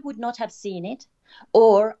either would not have seen it,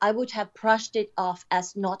 or I would have brushed it off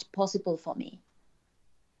as not possible for me.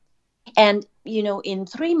 And, in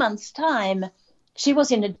 3 months' time, she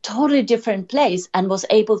was in a totally different place and was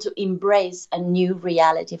able to embrace a new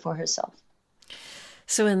reality for herself.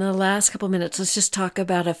 So in the last couple of minutes, let's just talk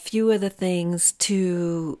about a few of the things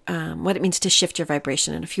to, what it means to shift your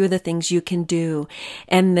vibration and a few of the things you can do,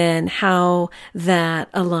 and then how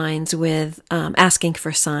that aligns with asking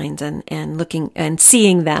for signs and looking and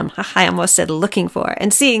seeing them. I almost said looking for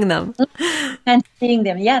and seeing them. And seeing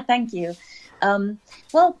them. Yeah, thank you.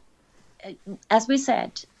 Well, as we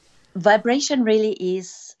said, vibration really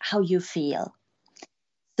is how you feel.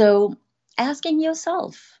 So asking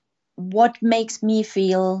yourself, what makes me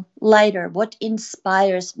feel lighter? What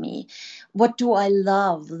inspires me? What do I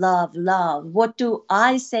love? What do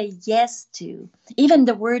I say yes to? Even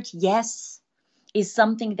the word yes is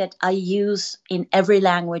something that I use in every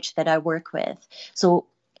language that I work with. So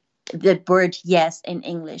the word yes in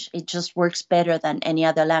English, it just works better than any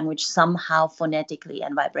other language somehow phonetically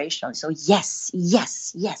and vibrationally. So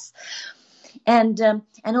yes. And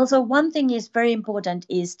also one thing is very important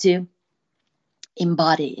is to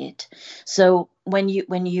embody it. So when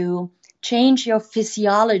you change your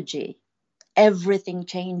physiology, everything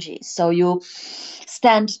changes. So you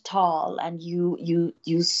stand tall and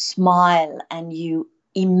you smile and you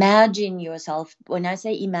imagine yourself. When I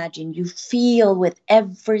say imagine, you feel with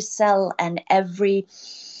every cell and every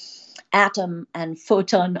atom and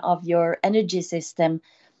photon of your energy system.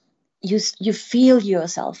 You feel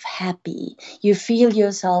yourself happy. You feel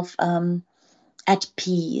yourself at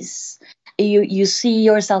peace. You see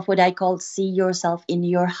yourself, what I call see yourself in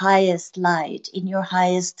your highest light, in your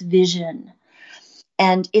highest vision.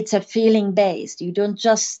 And it's a feeling based. You don't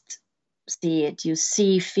just see it, you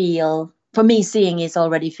see, feel. For me, seeing is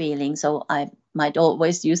already feeling, so I might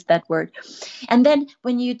always use that word. And then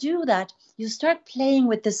when you do that, you start playing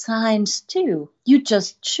with the signs too. You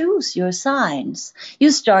just choose your signs. You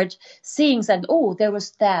start seeing that, oh, there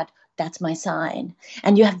was that. That's my sign.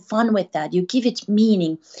 And you have fun with that. You give it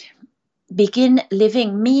meaning. Begin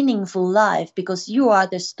living meaningful life because you are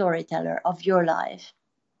the storyteller of your life.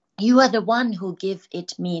 You are the one who give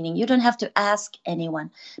it meaning. You don't have to ask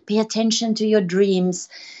anyone. Pay attention to your dreams.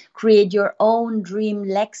 Create your own dream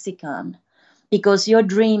lexicon because your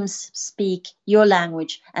dreams speak your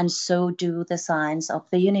language and so do the signs of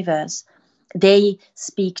the universe. They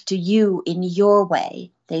speak to you in your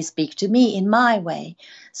way. They speak to me in my way.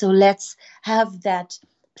 So let's have that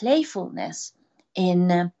playfulness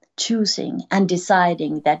in choosing and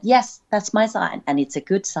deciding that, yes, that's my sign and it's a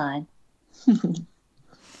good sign.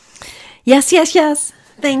 Yes.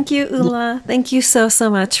 Thank you, Ulla. Thank you so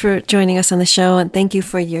much for joining us on the show. And thank you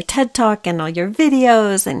for your TED Talk and all your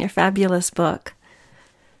videos and your fabulous book.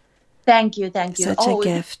 Thank you. Such a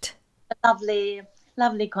gift. A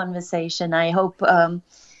lovely conversation. I hope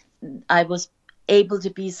I was able to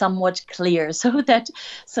be somewhat clear so that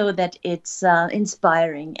it's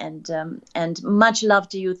inspiring and much love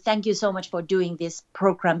to you. Thank you so much for doing this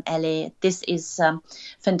program, Ellie. This is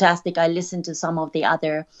fantastic. I listened to some of the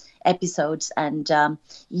other episodes and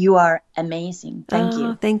you are amazing. Thank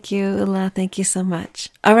you. Thank you, Ulla. Thank you so much.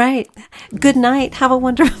 All right. Good night. Have a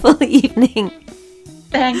wonderful evening.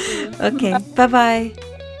 Thank you. Okay. Bye-bye.